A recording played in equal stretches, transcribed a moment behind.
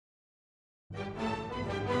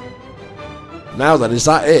Now then, is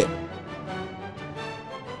that it?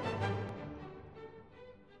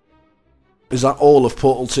 Is that all of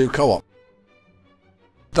Portal 2 co-op?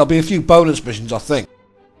 There'll be a few bonus missions, I think.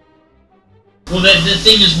 Well, the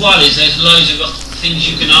thing as well is there's loads of things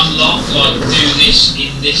you can unlock, like do this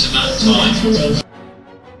in this amount of time.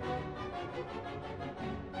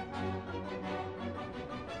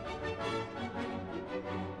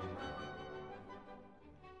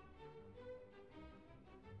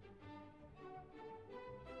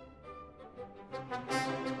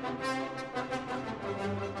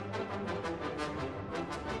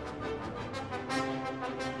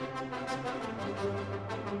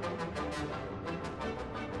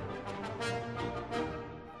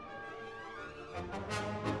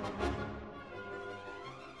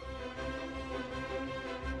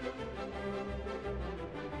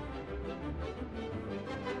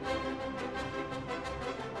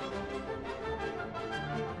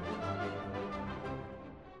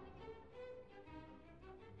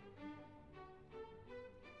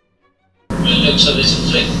 It looks like there's a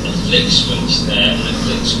flick switch there and a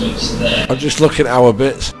flick switch there. I'm just looking at our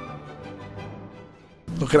bits.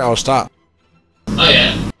 Look at our stat. Oh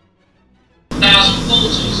yeah. 1,000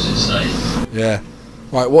 portals, does it say? Yeah.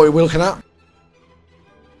 Right, what are we looking at?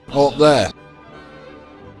 Oh, up there.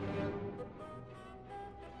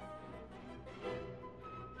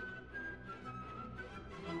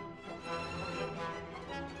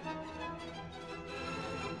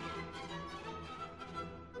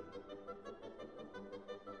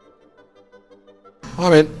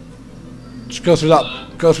 I'm in. Just go through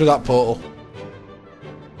that. Go through that portal.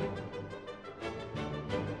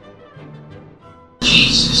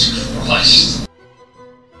 Jesus Christ!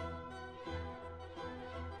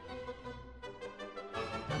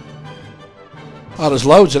 Oh, there's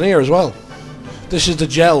loads in here as well. This is the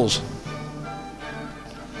gels.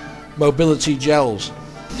 Mobility gels.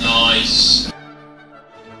 Nice.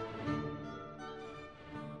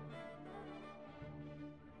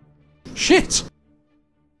 Shit.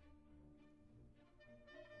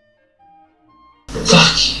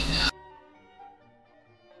 Fuck yeah.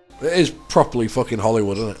 It is properly fucking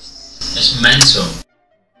Hollywood, isn't it? It's mental.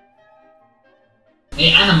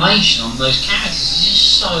 The animation on those characters is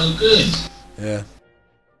just so good. Yeah.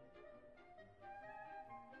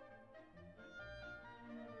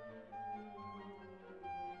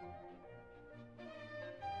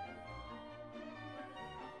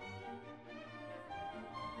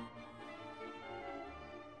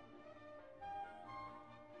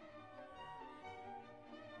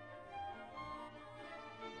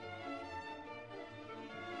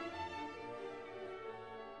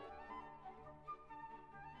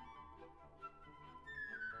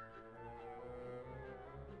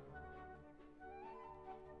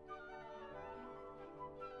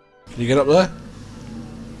 Can you get up there?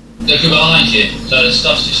 Look behind you, so the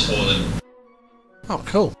stuff's just falling. Oh,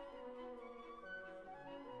 cool.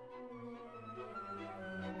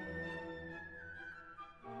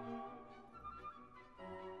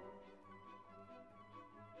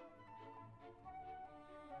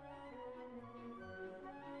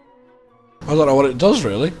 I don't know what it does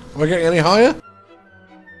really. Am I getting any higher?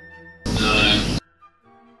 No.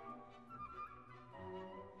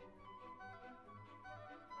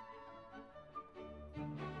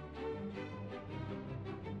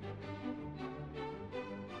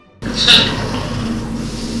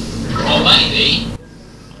 Or maybe.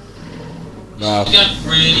 No. You don't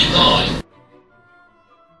really high.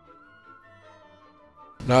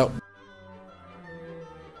 No.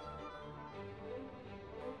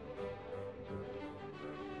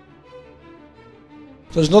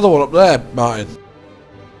 There's another one up there, Martin.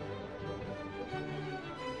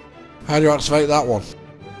 How do you activate that one?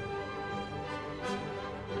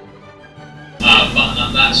 Button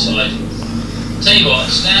up that side. Tell you what,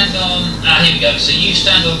 stand on... here we go. So you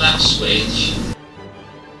stand on that switch.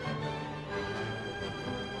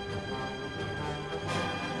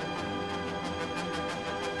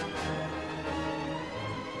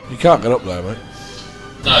 You can't get up there, mate.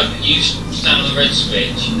 No, but you stand on the red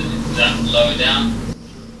switch. Is that lower down?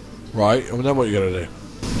 Right, and then what are you going to do?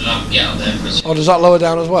 And I can get up there for a second. Oh, does that lower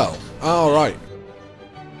down as well? Oh, right.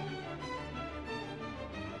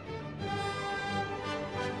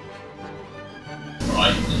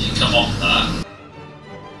 Right, if you come off that.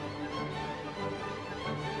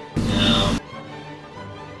 Now.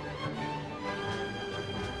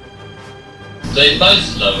 They're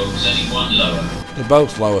both lower, or was only one lower? They're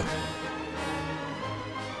both lower.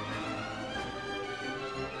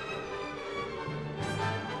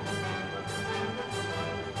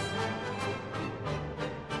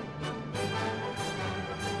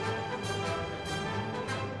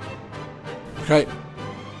 Okay.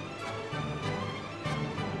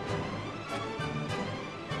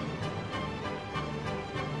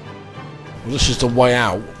 Well, this is the way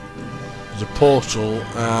out. There's a portal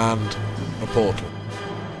and a portal.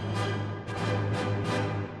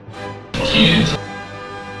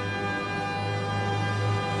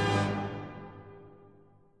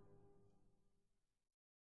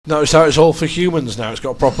 Notice how it's all for humans now. It's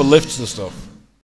got proper lifts and stuff.